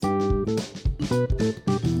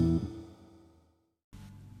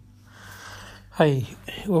Hey,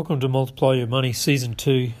 welcome to Multiply Your Money, Season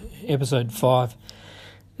 2, Episode 5.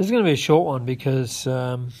 This is going to be a short one because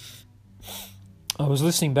I was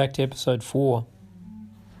listening back to Episode 4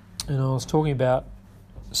 and I was talking about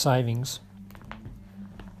savings.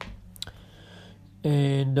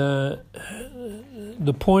 And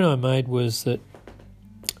the point I made was that,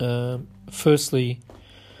 firstly,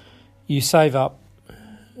 you save up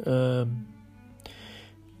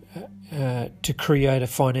to create a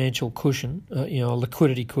financial cushion, a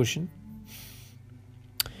liquidity cushion,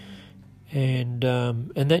 and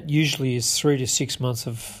that usually is 3 to 6 months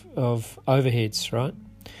of overheads, right?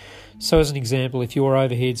 So, as an example, if your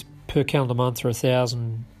overheads per calendar month are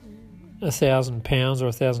 £1,000 or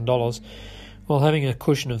 $1,000, well, having a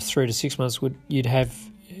cushion of 3 to 6 months you'd have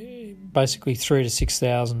basically £3,000 to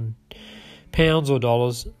 £6,000 or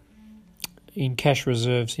dollars in cash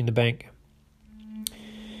reserves in the bank.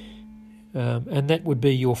 And that would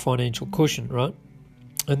be your financial cushion, right?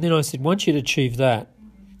 And then I said, once you'd achieve that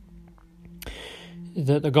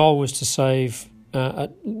the goal was to save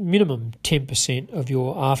at minimum 10% of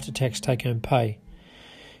your after-tax take-home pay.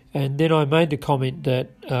 And then I made the comment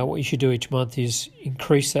that what you should do each month is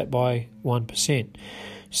increase that by 1%.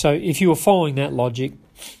 So if you were following that logic,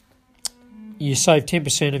 you save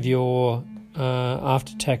 10% of your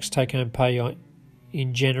after-tax take-home pay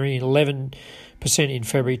in January, and 11% in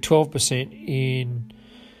February, 12% in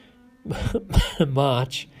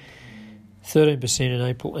March, 13% in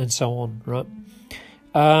April, and so on, right?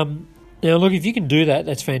 Now, look, if you can do that,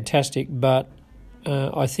 that's fantastic, but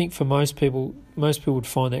I think for most people would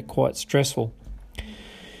find that quite stressful.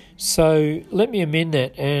 So let me amend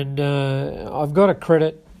that, and I've got to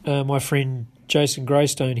credit my friend Jason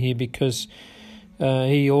Greystone here because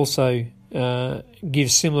he also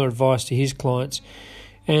gives similar advice to his clients.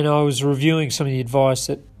 And I was reviewing some of the advice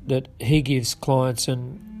that he gives clients,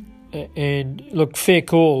 and look, fair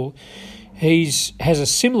call. Has a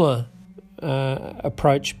similar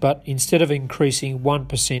approach, but instead of increasing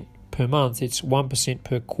 1% per month, it's 1%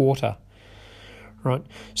 per quarter, right?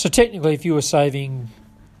 So technically, if you were saving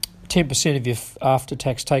 10% of your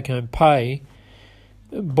after-tax take-home pay,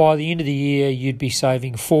 by the end of the year, you'd be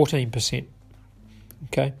saving 14%,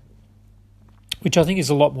 okay? Which I think is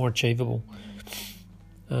a lot more achievable.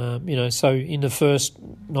 So in the first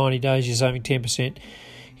 90 days, you're saving 10%.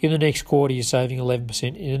 In the next quarter, you're saving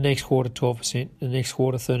 11%. In the next quarter, 12%. In the next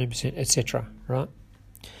quarter, 13%, etc., right?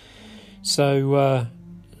 So,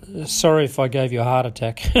 sorry if I gave you a heart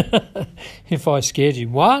attack, if I scared you.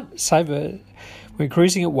 What? We're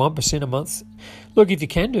increasing at 1% a month. Look, if you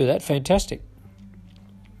can do that, fantastic.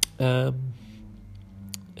 But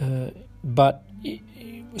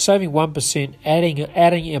saving 1%,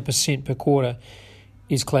 adding a percent per quarter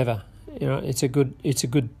is clever. It's a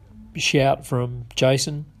good shout from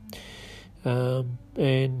Jason.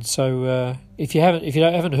 And so if you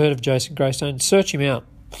haven't heard of Jason Greystone, search him out.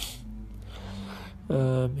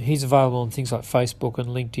 He's available on things like Facebook and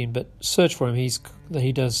LinkedIn, but search for him. He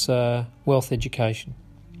does wealth education.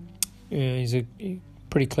 He's a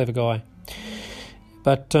pretty clever guy.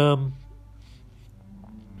 But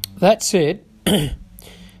that said,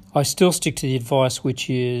 I still stick to the advice, which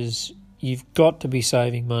is you've got to be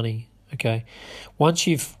saving money, okay? Once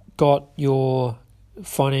you've got your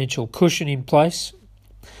financial cushion in place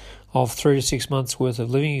of 3 to 6 months worth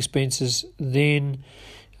of living expenses, then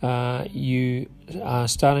you are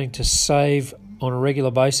starting to save on a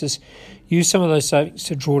regular basis. Use some of those savings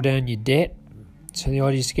to draw down your debt. So the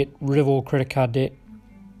idea is to get rid of all credit card debt,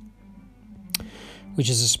 which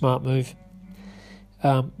is a smart move.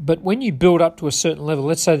 But when you build up to a certain level,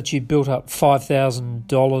 let's say that you built up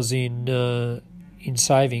 $5,000 in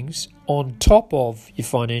savings on top of your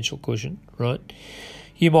financial cushion, right?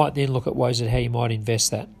 You might then look at ways of how you might invest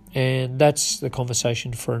that. And that's the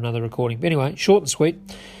conversation for another recording. But anyway, short and sweet.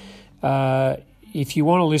 If you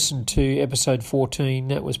want to listen to episode 14,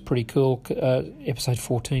 that was pretty cool. Episode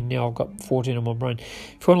 14, now I've got 14 on my brain.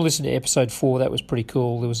 If you want to listen to episode 4, that was pretty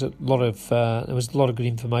cool. There was a lot of good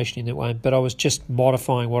information in that one, but I was just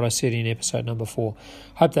modifying what I said in episode number 4.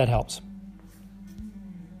 Hope that helps.